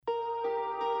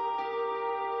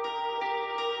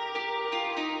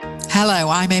Hello,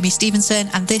 I'm Amy Stevenson,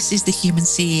 and this is The Human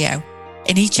CEO.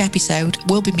 In each episode,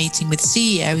 we'll be meeting with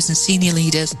CEOs and senior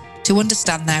leaders to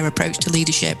understand their approach to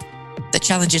leadership, the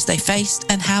challenges they faced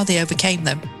and how they overcame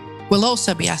them. We'll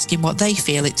also be asking what they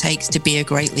feel it takes to be a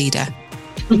great leader.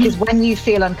 Because when you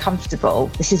feel uncomfortable,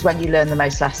 this is when you learn the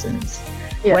most lessons.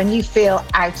 Yeah. When you feel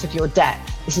out of your depth,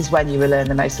 this is when you will learn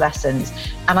the most lessons.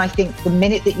 And I think the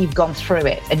minute that you've gone through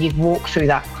it and you've walked through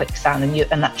that quicksand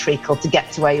and that treacle to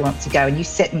get to where you want to go, and you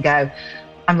sit and go,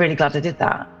 I'm really glad I did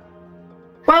that.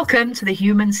 Welcome to The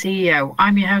Human CEO.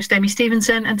 I'm your host, Amy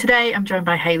Stevenson, and today I'm joined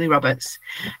by Hayley Roberts.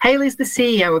 Hayley's the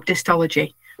CEO of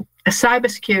Distology, a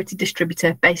cybersecurity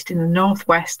distributor based in the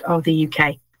northwest of the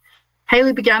UK.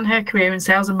 Hayley began her career in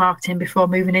sales and marketing before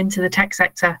moving into the tech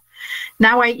sector.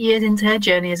 Now 8 years into her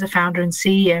journey as a founder and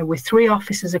CEO with 3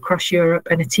 offices across Europe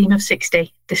and a team of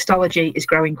 60, Distology is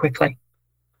growing quickly.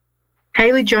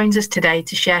 Hayley joins us today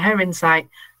to share her insight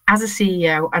as a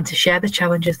CEO and to share the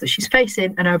challenges that she's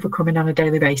facing and overcoming on a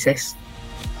daily basis.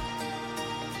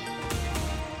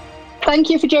 Thank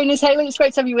you for joining us, Hayley. It's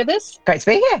great to have you with us. Great to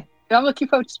be here. I'm looking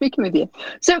forward to speaking with you.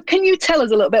 So can you tell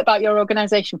us a little bit about your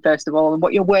organisation, first of all, and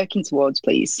what you're working towards,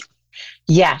 please?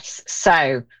 Yes.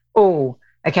 So,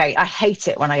 okay, I hate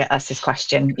it when I get asked this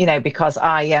question, because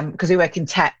because we work in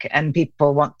tech and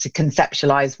people want to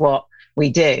conceptualize what we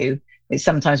do. It's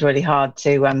sometimes really hard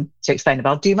to explain, but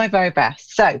I'll do my very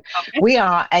best. So We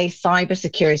are a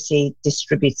cybersecurity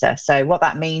distributor. So what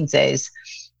that means is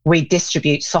we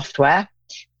distribute software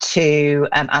to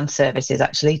and services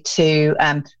actually to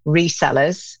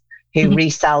resellers who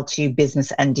resell to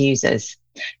business end users.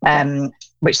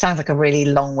 Which sounds like a really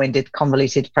long-winded,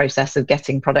 convoluted process of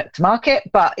getting product to market,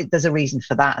 but there's a reason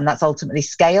for that, and that's ultimately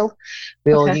scale.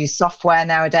 We all use software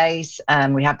nowadays,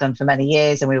 we have done for many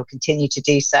years, and we will continue to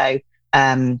do so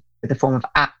with the form of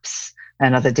apps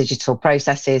and other digital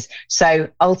processes. So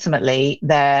ultimately,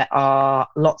 there are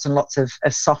lots and lots of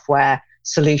software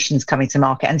solutions coming to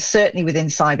market, and certainly within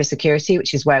cybersecurity,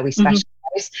 which is where we specialize.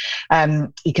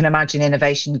 You can imagine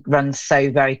innovation runs so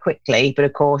very quickly, but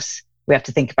of course, we have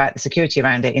to think about the security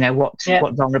around it. What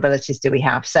vulnerabilities do we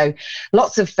have? So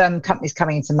lots of companies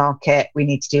coming into market. We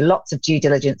need to do lots of due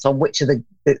diligence on which are the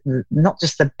not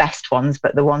just the best ones,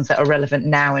 but the ones that are relevant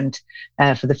now and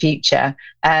for the future.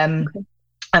 And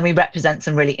we represent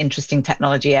some really interesting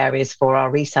technology areas for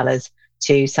our resellers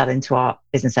to sell into our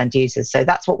business end users. So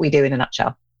that's what we do in a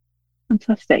nutshell.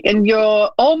 Fantastic. And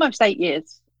you're almost 8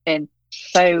 years in.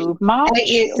 So March? 8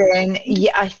 years in,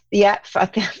 I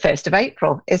think 1st of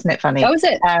April, isn't it funny? Oh, is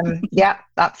it? Yeah,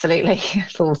 absolutely.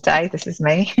 Fool's Day, this is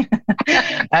me.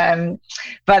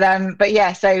 But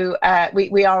yeah, so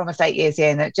we are almost 8 years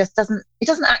in. It doesn't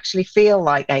actually feel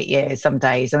like 8 years some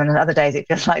days, and then other days it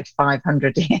feels like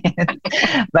 500 years.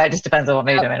 But it just depends on what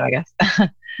mood I'm in, I guess.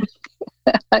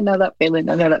 I know that feeling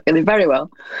very well.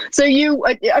 So you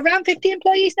around 50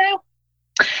 employees now?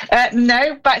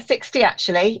 No, about 60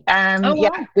 actually. Wow.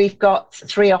 Yeah, we've got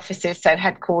 3 offices, so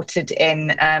headquartered in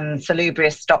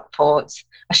Salubrious, Stockport.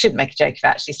 I shouldn't make a joke of it,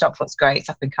 actually. Stockport's great, it's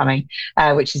up and coming,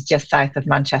 which is just south of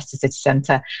Manchester city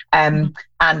centre. And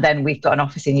then we've got an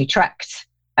office in Utrecht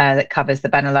that covers the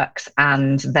Benelux,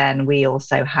 and then we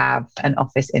also have an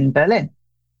office in Berlin.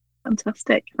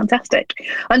 Fantastic.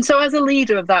 And so as a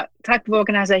leader of that type of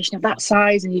organisation of that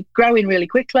size, and you're growing really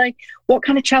quickly, what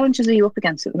kind of challenges are you up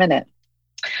against at the minute?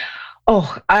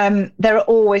 There are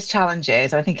always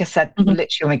challenges. I think I said literally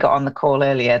when we got on the call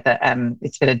earlier that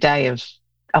it's been a day of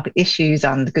issues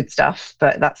and good stuff,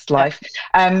 but that's life.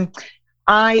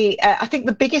 I think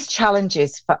the biggest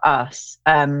challenges for us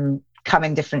come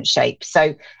in different shapes.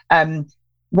 So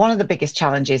one of the biggest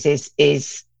challenges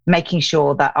is making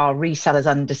sure that our resellers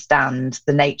understand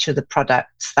the nature of the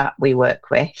products that we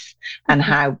work with and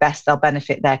how best they'll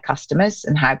benefit their customers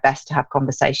and how best to have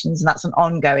conversations. And that's an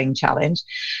ongoing challenge.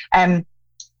 I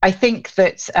think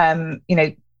that,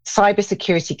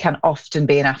 cybersecurity can often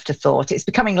be an afterthought. It's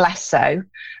becoming less so.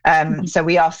 So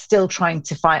we are still trying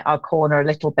to fight our corner a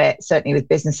little bit, certainly with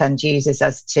business end users,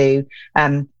 as to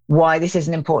why this is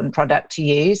an important product to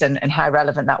use and how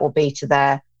relevant that will be to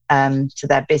their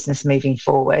business moving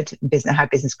forward, how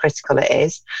business critical it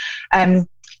is.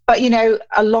 But,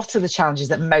 a lot of the challenges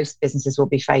that most businesses will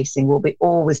be facing will be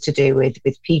always to do with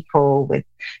people, with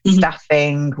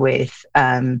staffing, with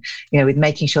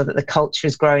making sure that the culture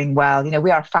is growing well.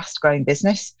 We are a fast growing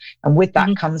business, and with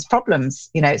that comes problems.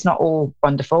 It's not all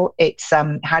wonderful. It's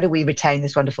how do we retain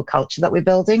this wonderful culture that we're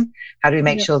building? How do we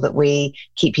make sure that we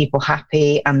keep people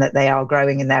happy and that they are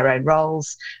growing in their own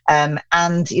roles? And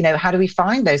how do we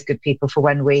find those good people for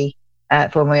when we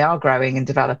for when we are growing and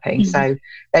developing. So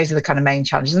those are the kind of main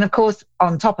challenges. And of course,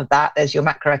 on top of that, there's your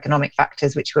macroeconomic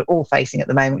factors, which we're all facing at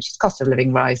the moment, which is cost of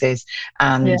living rises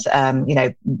and,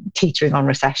 teetering on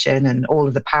recession and all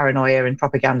of the paranoia and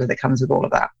propaganda that comes with all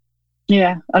of that.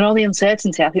 Yeah, and all the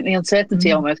uncertainty. I think the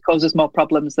uncertainty almost causes more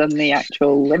problems than the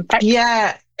actual impact.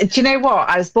 Yeah. Do you know what?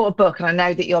 I was bought a book, and I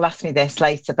know that you'll ask me this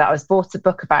later, but I was bought a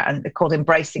book called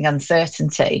Embracing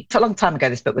Uncertainty. It's a long time ago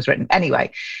this book was written.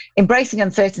 Anyway, embracing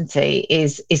uncertainty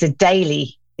is a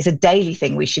daily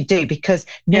thing we should do, because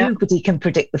nobody can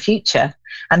predict the future.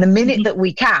 And the minute that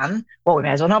we can, well, we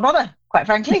may as well not bother, quite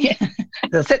frankly.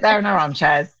 We'll sit there in our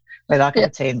armchairs with our cup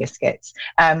of tea and biscuits.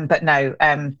 But no,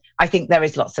 I think there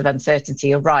is lots of uncertainty,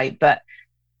 you're right, but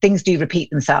things do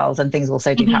repeat themselves, and things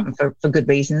also do happen for good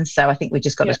reasons. So I think we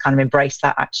just got to kind of embrace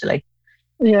that, actually.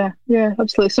 Yeah,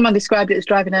 absolutely. Someone described it as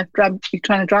trying to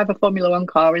drive a Formula One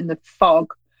car in the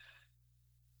fog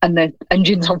and the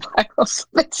engine's on fire or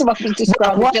something. Someone was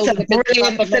describing what a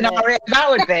brilliant scenario that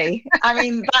would be. I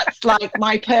mean, that's like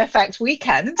my perfect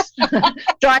weekend.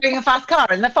 Driving a fast car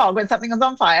in the fog when something is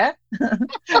on fire.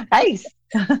 Ace.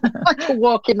 Like a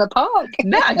walk in the park.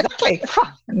 No, exactly.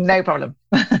 No problem.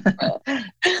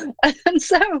 And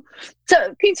so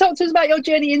can you talk to us about your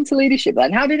journey into leadership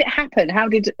then? How did it happen? How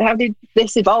did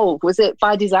this evolve? Was it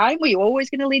by design? Were you always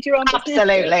going to lead your own business?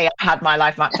 Absolutely. I had my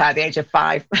life mapped out at the age of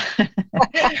 5.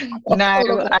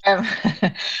 No.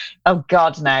 Oh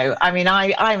God, no. I mean,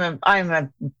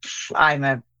 I'm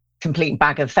a complete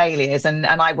bag of failures, and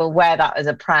I will wear that as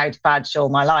a proud badge all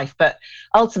my life. But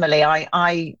ultimately,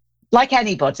 I like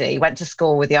anybody, went to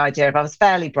school with the idea of I was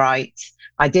fairly bright.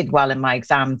 I did well in my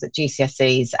exams at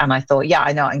GCSEs, and I thought, yeah,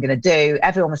 I know what I'm going to do.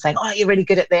 Everyone was saying, oh, you're really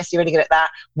good at this, you're really good at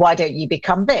that. Why don't you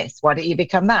become this? Why don't you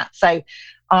become that? So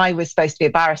I was supposed to be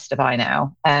a barrister by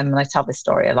now, and I tell this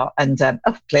story a lot, and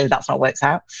clearly that's not worked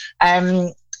out.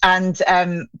 But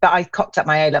I cocked up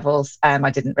my A-levels.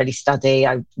 I didn't really study.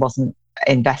 I wasn't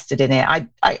invested in it.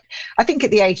 I think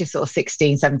at the age of sort of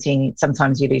 16, 17,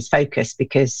 sometimes you lose focus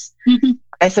because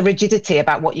there's a rigidity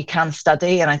about what you can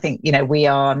study. And I think, we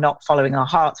are not following our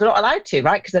hearts. We're not allowed to,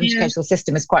 right? Because the educational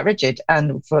system is quite rigid,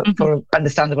 and for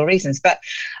understandable reasons. But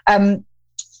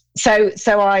so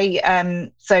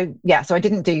I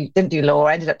didn't do law.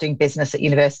 I ended up doing business at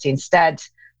university instead.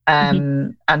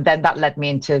 And then that led me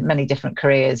into many different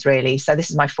careers, really. So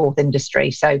this is my 4th industry.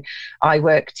 So I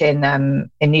worked in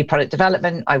new product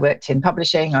development. I worked in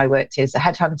publishing. I worked as a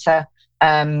headhunter.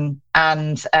 And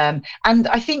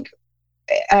I think,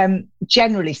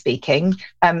 generally speaking,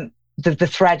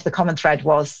 the common thread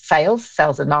was sales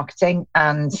and marketing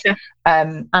and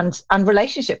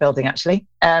relationship building. Actually,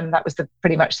 that was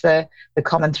pretty much the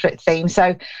common theme.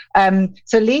 So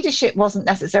leadership wasn't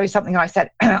necessarily something I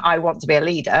said I want to be a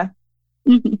leader.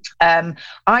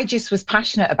 I just was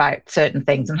passionate about certain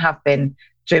things and have been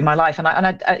through my life. And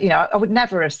I would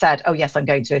never have said, oh yes, I'm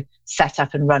going to set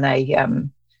up and run a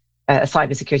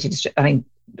cybersecurity. I mean,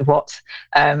 what?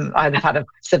 I would have had a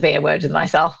severe word with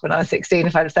myself when I was 16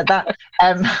 if I'd have said that.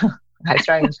 How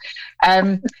strange.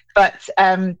 But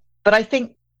I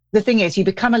think the thing is, you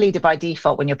become a leader by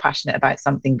default when you're passionate about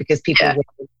something, because people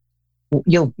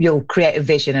you'll create a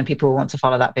vision and people will want to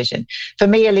follow that vision. For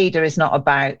me, a leader is not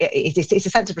about it's a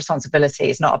sense of responsibility.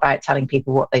 It's not about telling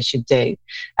people what they should do.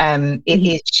 It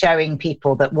is showing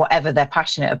people that whatever they're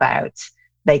passionate about,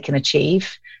 they can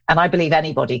achieve. And I believe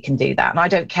anybody can do that. And I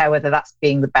don't care whether that's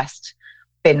being the best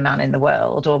bin man in the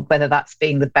world or whether that's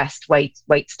being the best wait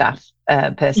staff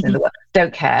person in the world.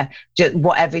 Don't care. Just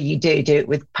whatever you do it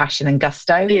with passion and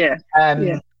gusto.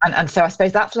 And so I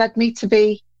suppose that's led me to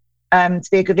be a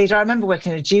good leader. I remember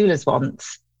working at a jeweler's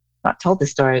once. I told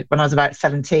this story when I was about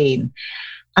 17.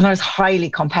 And I was highly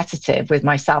competitive with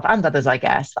myself and others, I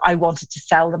guess. I wanted to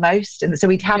sell the most. And so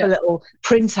we'd have a little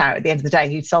printout at the end of the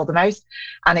day who'd sold the most.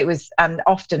 And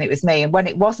often it was me. And when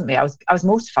it wasn't me, I was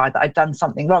mortified that I'd done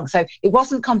something wrong. So it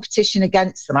wasn't competition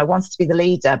against them. I wanted to be the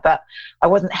leader, but I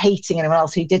wasn't hating anyone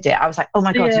else who did it. I was like, oh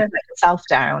my God, you let yourself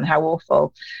down. How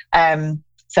awful.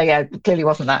 It clearly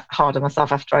wasn't that hard on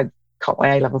myself after I got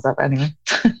my A-levels up anyway.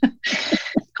 Can't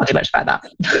do much about that.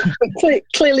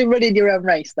 Clearly running your own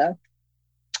race though.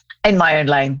 In my own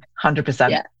lane,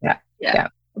 100%. Yeah.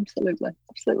 Absolutely.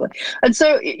 And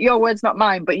so, your words, not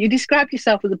mine, but you described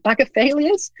yourself as a bag of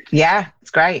failures. Yeah, it's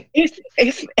great.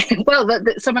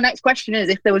 So my next question is,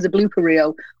 if there was a blooper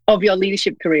reel of your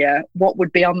leadership career, what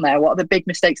would be on there? What are the big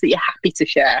mistakes that you're happy to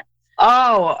share?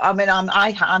 Oh, I mean,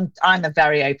 I'm a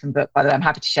very open book, by the way. I'm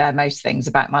happy to share most things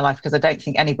about my life because I don't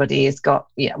think anybody has got,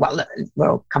 we're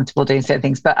all comfortable doing certain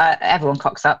things, but everyone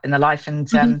cocks up in their life and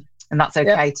and that's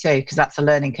okay too, because that's a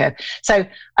learning curve. So,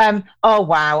 oh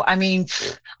wow, I mean,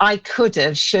 I could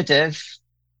have, should have,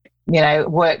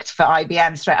 worked for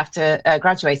IBM straight after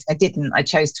graduating. I didn't. I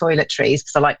chose toiletries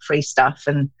because I like free stuff,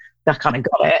 and I kind of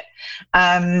got it.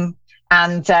 And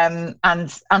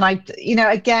I,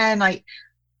 again,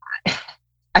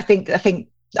 I think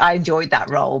I enjoyed that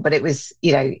role, but it was,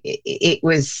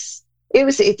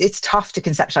 it's tough to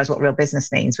conceptualize what real business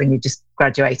means when you just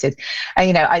graduated.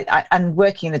 And, and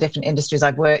working in the different industries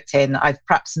I've worked in, I've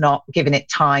perhaps not given it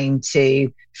time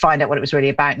to find out what it was really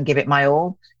about and give it my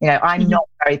all. I'm not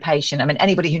very patient. I mean,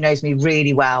 anybody who knows me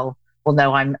really well will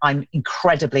know I'm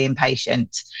incredibly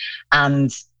impatient.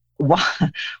 And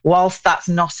whilst that's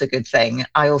not a good thing,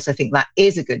 I also think that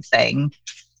is a good thing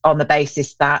on the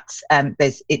basis that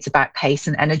it's about pace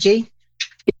and energy.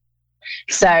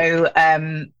 So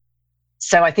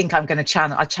I think I'm going to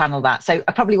channel that. So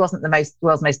I probably wasn't the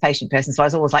world's most patient person. So I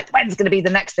was always like, when's going to be the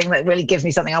next thing that really gives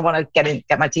me something I want to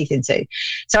get my teeth into?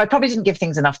 So I probably didn't give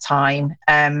things enough time.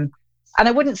 And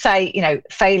I wouldn't say,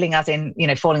 failing as in,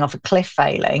 falling off a cliff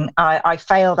failing. I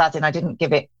failed as in I didn't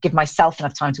give myself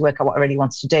enough time to work out what I really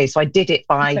wanted to do. So I did it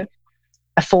by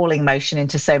a falling motion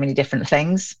into so many different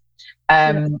things.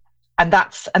 And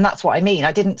that's what I mean.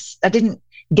 I didn't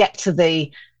get to the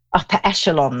upper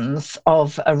echelons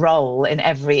of a role in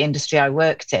every industry I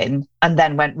worked in and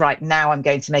then went, right, now I'm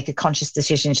going to make a conscious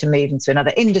decision to move into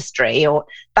another industry, or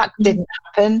that didn't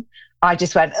happen. I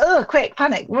just went, oh, quick,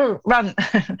 panic, run, run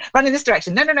in this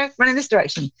direction. No, run in this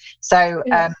direction. So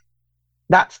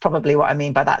that's probably what I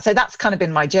mean by that. So that's kind of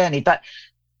been my journey. But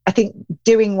I think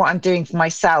doing what I'm doing for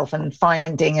myself and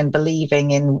finding and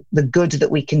believing in the good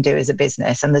that we can do as a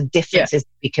business and the differences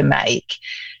we can make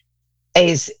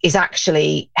is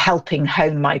actually helping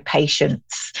hone my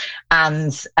patience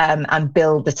and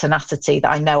build the tenacity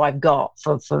that I know I've got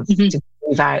for to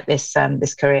move out this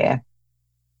career.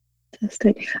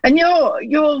 Fantastic. And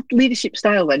your leadership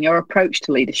style, then, your approach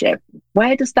to leadership,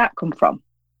 where does that come from?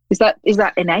 Is that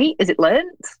innate? Is it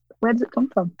learned? Where does it come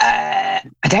from? I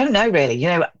don't know, really.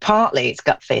 Partly it's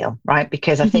gut feel, right?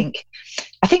 Because I think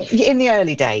in the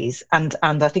early days, and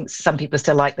I think some people are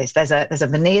still like this, there's a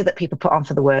veneer that people put on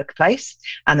for the workplace,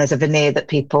 and there's a veneer that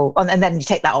people, and then you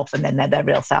take that off, and then they're their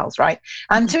real selves, right?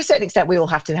 And to a certain extent, we all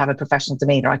have to have a professional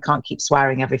demeanour. I can't keep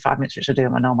swearing every 5 minutes, which I do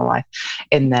in my normal life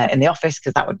in the office,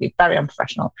 because that would be very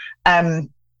unprofessional.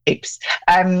 Oops.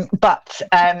 But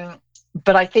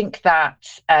I think that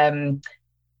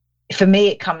for me,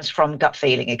 it comes from gut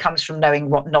feeling. It comes from knowing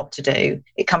what not to do.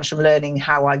 It comes from learning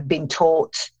how I've been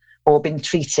taught or been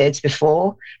treated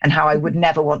before, and how I would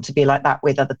never want to be like that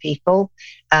with other people.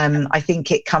 I think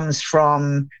it comes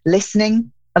from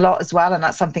listening a lot as well, and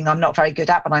that's something I'm not very good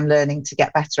at, but I'm learning to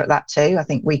get better at that too. I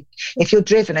think if you're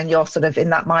driven and you're sort of in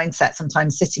that mindset,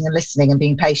 sometimes sitting and listening and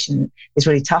being patient is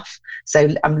really tough. So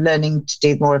I'm learning to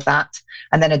do more of that,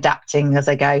 and then adapting as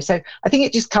I go. So I think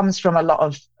it just comes from a lot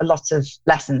of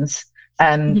lessons,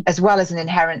 as well as an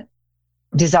inherent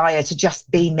desire to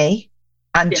just be me.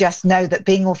 And just know that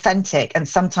being authentic and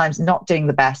sometimes not doing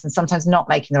the best and sometimes not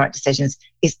making the right decisions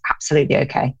is absolutely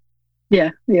okay.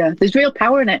 Yeah. There's real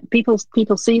power in it. People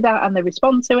see that and they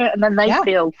respond to it, and then they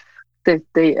feel the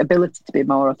ability to be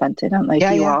more authentic, don't they?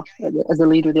 You are as a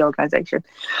leader of the organisation.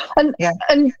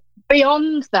 And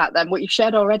beyond that, then, what you've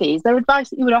shared already, is there advice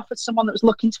that you would offer to someone that was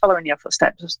looking to follow in your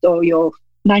footsteps, or your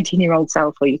 19-year-old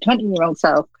self or your 20-year-old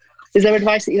self? Is there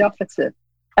advice that you'd offer to?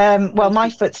 Well,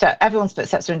 everyone's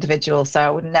footsteps are individual, so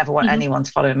I would never want anyone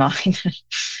to follow in mine.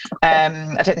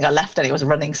 I don't think I left anyone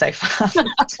running so fast,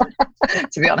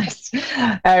 to be honest.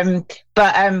 But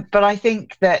I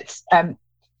think that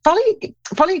follow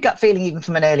your gut feeling even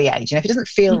from an early age. And if it doesn't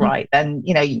feel right, then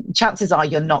chances are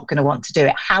you're not going to want to do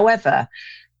it. However,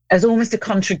 as almost a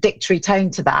contradictory tone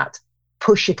to that,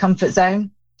 push your comfort zone,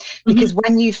 because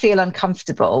when you feel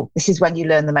uncomfortable, this is when you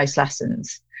learn the most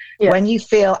lessons. When you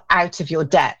feel out of your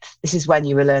depth, this is when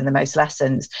you will learn the most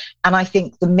lessons. And I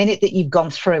think the minute that you've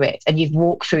gone through it and you've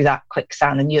walked through that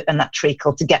quicksand and that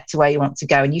treacle to get to where you want to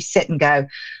go, and you sit and go,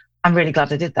 I'm really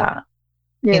glad I did that.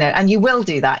 And you will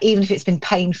do that, even if it's been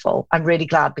painful. I'm really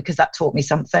glad, because that taught me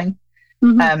something.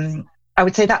 I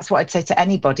would say that's what I'd say to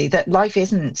anybody, that life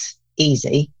isn't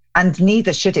easy, and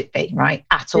neither should it be, right?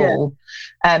 At all.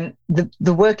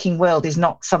 The working world is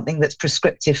not something that's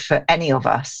prescriptive for any of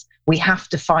us. We have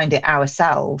to find it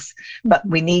ourselves, but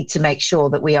we need to make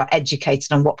sure that we are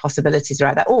educated on what possibilities are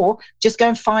out there, or just go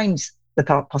and find the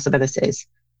possibilities.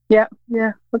 Yeah,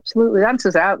 absolutely. The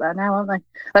answers are out there now, aren't they?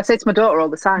 I say to my daughter all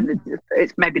the time,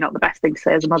 it's maybe not the best thing to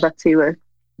say as a mother to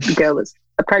a girl that's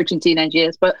approaching teenage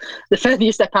years, but the further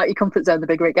you step out your comfort zone, the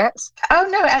bigger it gets. Oh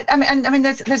no, I mean,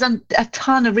 there's a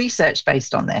ton of research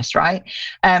based on this, right?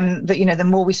 That the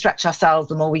more we stretch ourselves,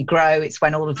 the more we grow. It's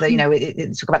when all of the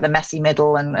it's talk about the messy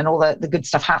middle and all the good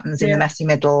stuff happens in the messy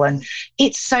middle, and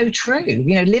it's so true.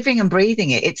 Living and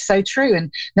breathing it, it's so true.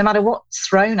 And no matter what's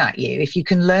thrown at you, if you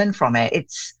can learn from it,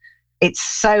 it's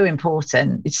so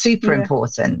important. It's super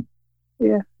important.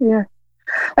 Yeah.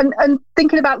 And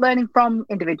thinking about learning from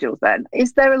individuals then,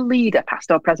 is there a leader,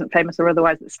 past or present, famous or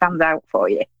otherwise, that stands out for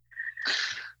you?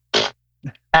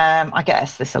 I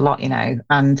guess there's a lot,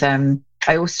 and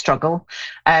I always struggle.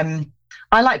 I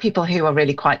like people who are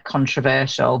really quite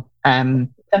controversial,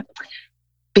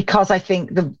 because I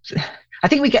think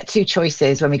we get two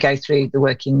choices when we go through the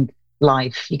working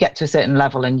life. You get to a certain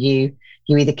level and you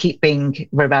either keep being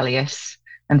rebellious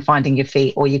and finding your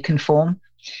feet, or you conform.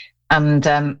 And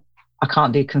I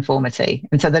can't do conformity.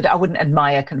 And so that I wouldn't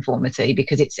admire conformity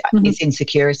because it's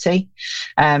insecurity.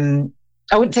 I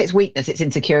wouldn't say it's weakness, it's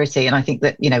insecurity. And I think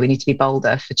that, we need to be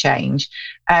bolder for change.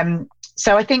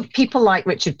 So I think people like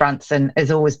Richard Branson has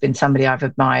always been somebody I've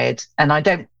admired. And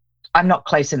I'm not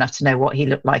close enough to know what he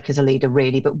looked like as a leader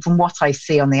really, but from what I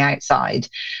see on the outside,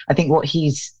 I think what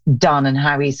he's done and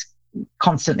how he's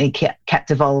constantly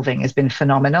kept evolving has been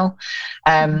phenomenal.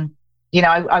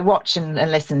 I watch and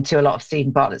listen to a lot of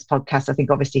Stephen Bartlett's podcasts. I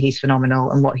think obviously he's phenomenal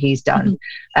and what he's done.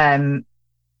 And,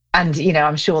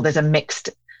 I'm sure there's a mixed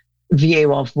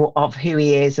view of who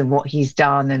he is and what he's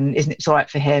done and isn't it all right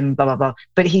for him, blah, blah, blah.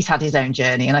 But he's had his own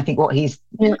journey. And I think what he's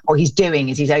doing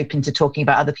is he's open to talking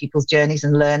about other people's journeys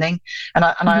and learning. And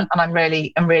I'm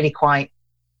really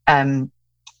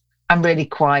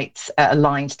quite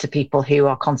aligned to people who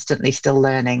are constantly still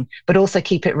learning, but also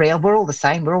keep it real. We're all the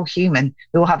same. We're all human.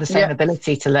 We all have the same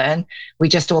ability to learn. We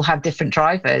just all have different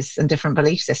drivers and different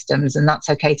belief systems, and that's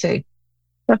okay too.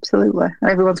 Absolutely. And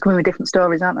everyone's coming with different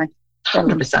stories, aren't they?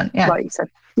 100%. Yeah. Like you said.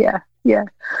 Yeah.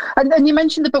 And you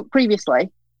mentioned the book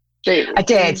previously. I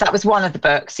did. That was one of the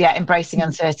books. Yeah, Embracing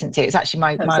Uncertainty. It was actually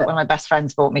one of my best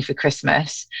friends bought me for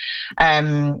Christmas,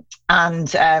 and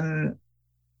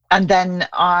then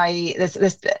there's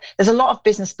a lot of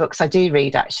business books I do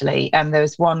read actually. There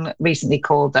was one recently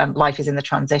called Life is in the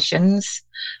Transitions,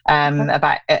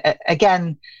 about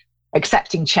again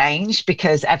accepting change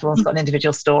because everyone's got an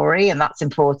individual story and that's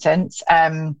important.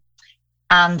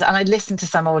 And I listened to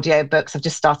some audio books. I've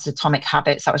just started Atomic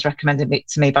Habits. That was recommended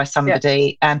to me by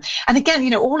somebody. And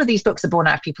again, all of these books are born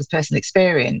out of people's personal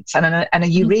experience and a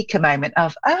eureka moment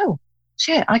of, oh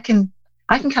shit, I can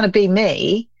kind of be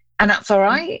me. And that's all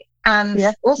right. And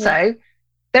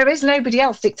there is nobody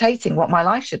else dictating what my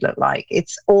life should look like.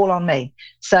 It's all on me.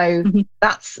 So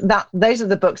those are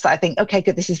the books that I think, okay,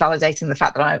 good. This is validating the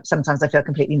fact that sometimes I feel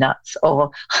completely nuts, or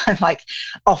I'm like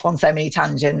off on so many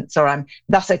tangents, or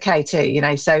that's okay too,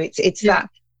 So it's that,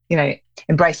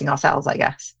 embracing ourselves, I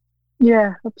guess.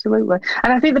 Yeah, absolutely.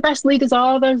 And I think the best leaders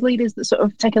are those leaders that sort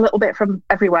of take a little bit from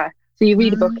everywhere. So you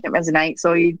read a book and it resonates,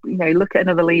 or you look at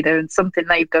another leader and something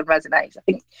they've done resonates. I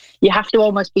think you have to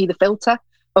almost be the filter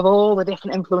of all the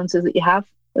different influences that you have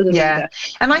as a leader.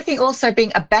 And I think also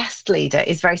being a best leader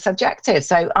is very subjective.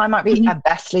 So I might be a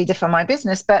best leader for my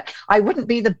business, but I wouldn't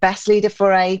be the best leader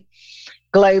for a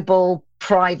global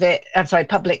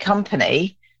public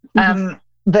company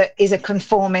that is a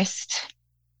conformist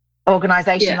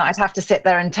organization that I'd have to sit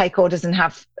there and take orders and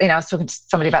have, I was talking to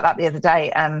somebody about that the other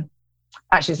day,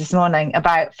 actually this morning,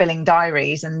 about filling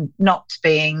diaries and not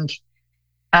being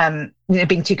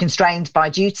being too constrained by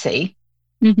duty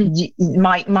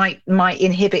might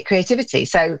inhibit creativity.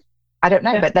 So I don't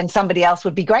know, but then somebody else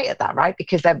would be great at that, right?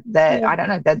 Because they're I don't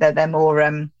know, they're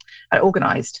more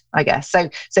organized, I guess. So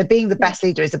being the best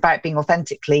leader is about being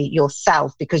authentically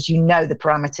yourself, because you know the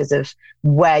parameters of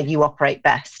where you operate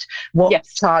best, what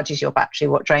charges your battery,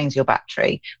 what drains your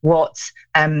battery, what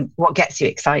gets you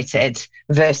excited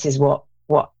versus what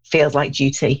feels like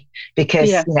duty.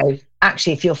 Because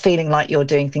actually, if you're feeling like you're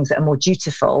doing things that are more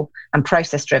dutiful and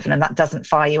process driven, and that doesn't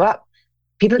fire you up,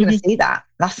 people are going to see that.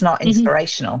 That's not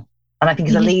inspirational. And I think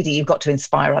as a leader, you've got to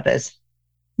inspire others.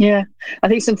 Yeah, I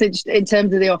think something in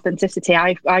terms of the authenticity,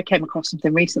 I came across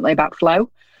something recently about flow,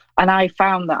 and I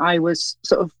found that I was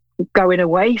sort of going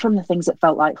away from the things that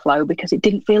felt like flow because it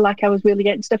didn't feel like I was really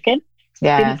getting stuck in.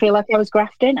 Yeah, it didn't feel like I was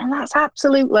grafting, and that's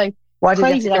absolutely why did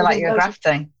crazy. You feel like you were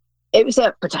grafting? It was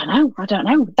I don't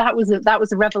know. That was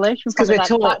a revelation. Because we're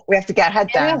taught we have to get our head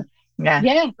down.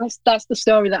 Yeah. That's the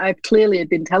story that I clearly had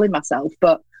been telling myself,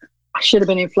 but I should have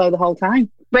been in flow the whole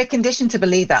time. we're conditioned to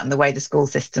believe that in the way the school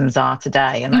systems are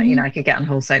today. And I could get on a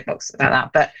whole soapbox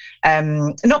about that,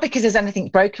 but not because there's anything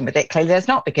broken with it. Clearly there's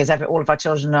not, because all of our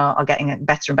children are getting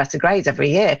better and better grades every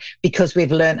year because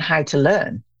we've learned how to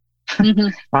learn.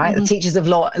 Right? The teachers have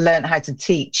learned how to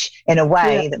teach in a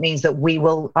way that means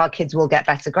that our kids will get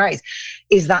better grades.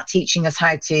 Is that teaching us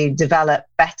how to develop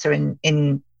better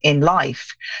in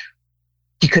life?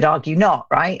 You could argue not,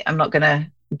 right? I'm not going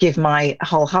to give my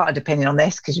wholehearted opinion on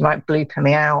this because you might blooper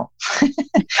me out.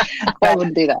 I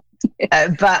wouldn't do that.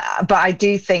 but I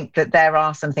do think that there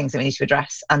are some things that we need to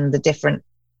address, and the different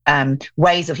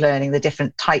ways of learning, the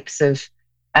different types of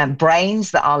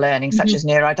brains that are learning, such as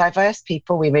neurodiverse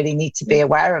people. We really need to be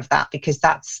aware of that, because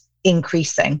that's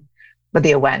increasing. But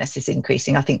the awareness is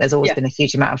increasing. I think there's always been a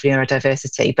huge amount of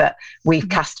neurodiversity, but we've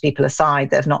cast people aside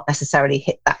that have not necessarily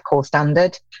hit that core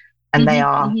standard. And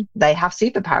they have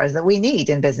superpowers that we need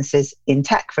in businesses, in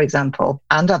tech, for example,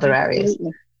 and other areas.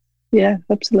 Yeah,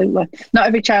 absolutely. Not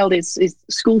every child is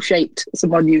school shaped.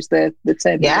 Someone used the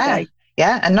term the other day.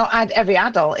 Yeah, and not every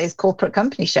adult is corporate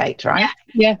company shaped, right?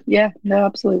 Yeah. No,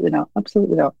 absolutely not.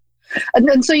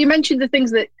 And so you mentioned the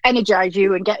things that energize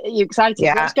you and get you excited.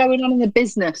 Yeah. What's going on in the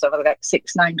business over the next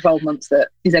 6, 9, 12 months that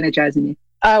is energizing you?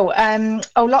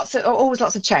 Always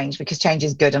lots of change, because change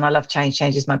is good, and I love change.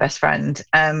 Change is my best friend.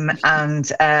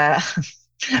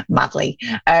 Madly.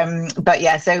 But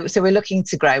yeah, so we're looking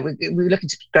to grow. We're looking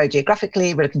to grow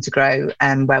geographically. We're looking to grow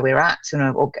where we're at,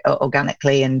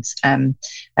 organically, and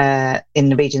in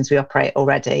the regions we operate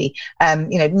already.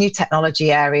 New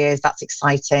technology areas, that's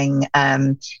exciting.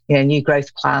 New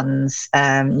growth plans,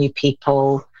 new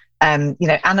people. And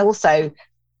also,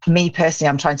 me personally,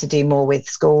 I'm trying to do more with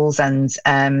schools and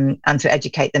to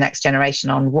educate the next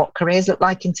generation on what careers look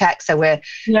like in tech. So we're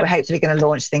hopefully going to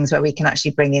launch things where we can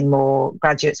actually bring in more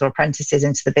graduates or apprentices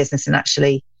into the business and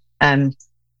actually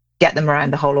get them around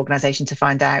the whole organisation to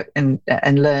find out and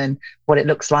learn what it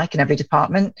looks like in every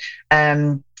department.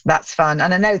 That's fun.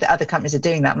 And I know that other companies are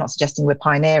doing that. I'm not suggesting we're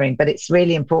pioneering, but it's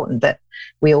really important that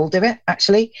we all do it,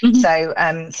 actually. So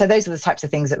those are the types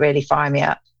of things that really fire me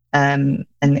up. And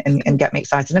get me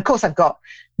excited. And of course, I've got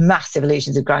massive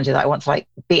illusions of grandeur that I want to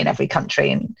be in every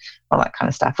country and all that kind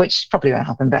of stuff, which probably won't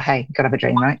happen. But hey, you've got to have a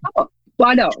dream, right?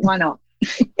 Why not?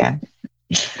 Yeah.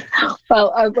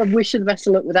 Well, I wish you the best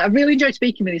of luck with that. I've really enjoyed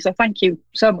speaking with you, so thank you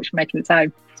so much for making the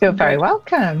time. You're very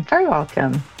welcome. Very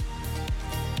welcome.